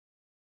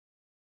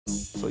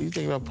So you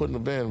think about putting the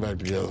band back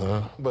together,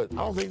 huh? But I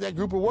don't think that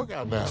group will work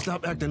out now.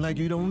 Stop acting like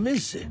you don't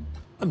miss it.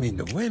 I mean,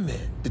 the women,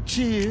 the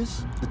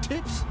cheers, the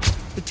tips,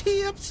 the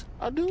tips.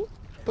 I do?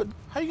 But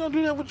how you gonna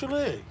do that with your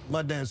leg?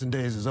 My dancing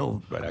days is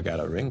over, but I got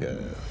a ringer.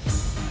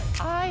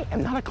 I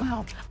am not a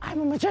clown.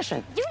 I'm a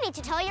magician. You need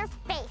to tell your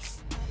face.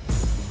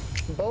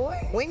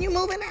 Boy, when you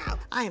moving out?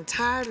 I am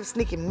tired of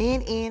sneaking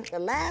men in. The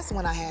last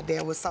one I had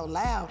there was so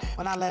loud.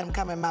 When I let him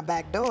come in my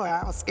back door,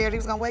 I was scared he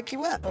was gonna wake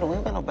you up. Hold on, we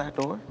ain't got no back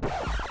door.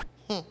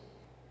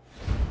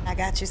 I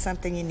got you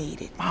something you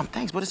needed. Mom,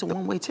 thanks, but it's a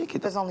one-way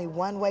ticket. There's only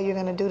one way you're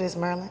gonna do this,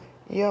 Merlin.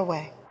 Your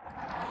way.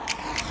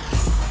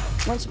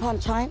 Once upon a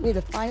time, we were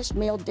the finest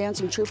male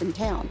dancing troupe in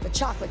town, the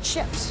Chocolate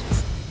Chips.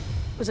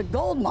 It was a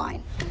gold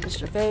mine.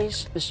 Mr.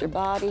 Face, Mr.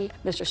 Body,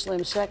 Mr.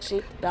 Slim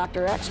Sexy,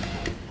 Dr. X,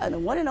 and the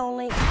one and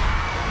only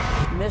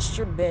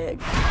Mr.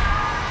 Big.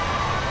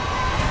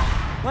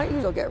 Why don't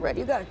you go get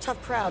ready? You got a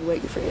tough crowd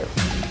waiting for you.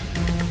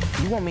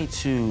 You want me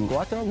to go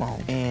out there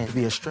alone and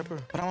be a stripper?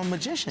 But I'm a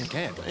magician.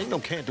 Can't. Ain't no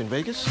camp in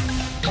Vegas.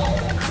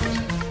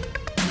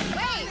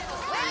 Wait!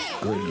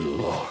 Good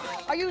Lord.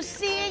 Are you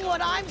seeing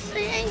what I'm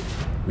seeing?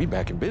 We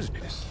back in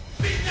business.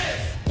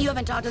 You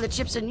haven't talked to the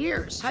Chips in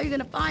years. How are you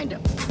gonna find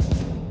them?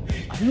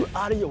 Are you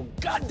out of your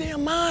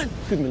goddamn mind?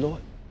 Excuse me,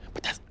 Lord,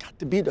 but that's got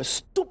to be the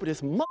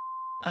stupidest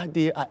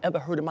idea I ever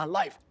heard in my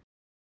life.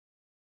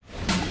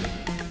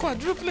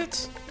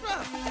 Quadruplets?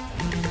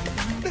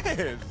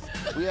 Man.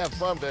 We had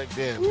fun back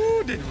then.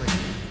 Ooh, didn't we?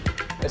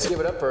 Let's give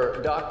it up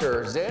for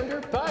Dr.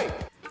 Xander Pike.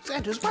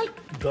 Xander's right.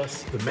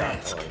 Thus the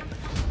mask.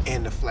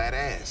 And the flat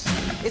ass.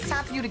 It's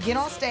time for you to get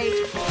on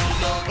stage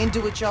and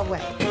do it your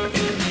way.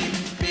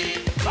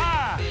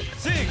 5,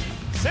 6,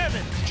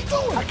 7.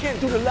 I can't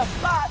do the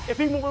left side if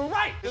he's moving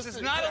right. This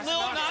is not a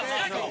little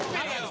nonsense.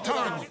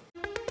 Turn.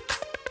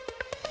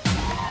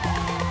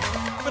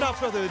 Without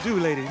further ado,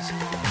 ladies,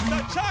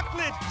 the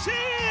chocolate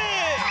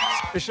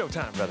chips! It's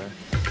showtime, brother.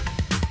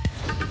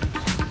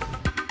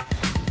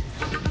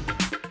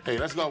 Hey,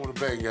 let's go with a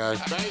bang, guys.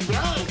 Bang,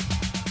 bang!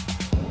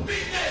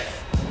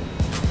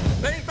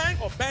 Bang, bang,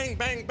 or bang,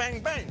 bang,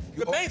 bang, bang.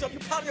 Your bangs up, you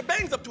popping your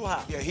bangs up too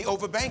high. Yeah, he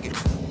overbanked it.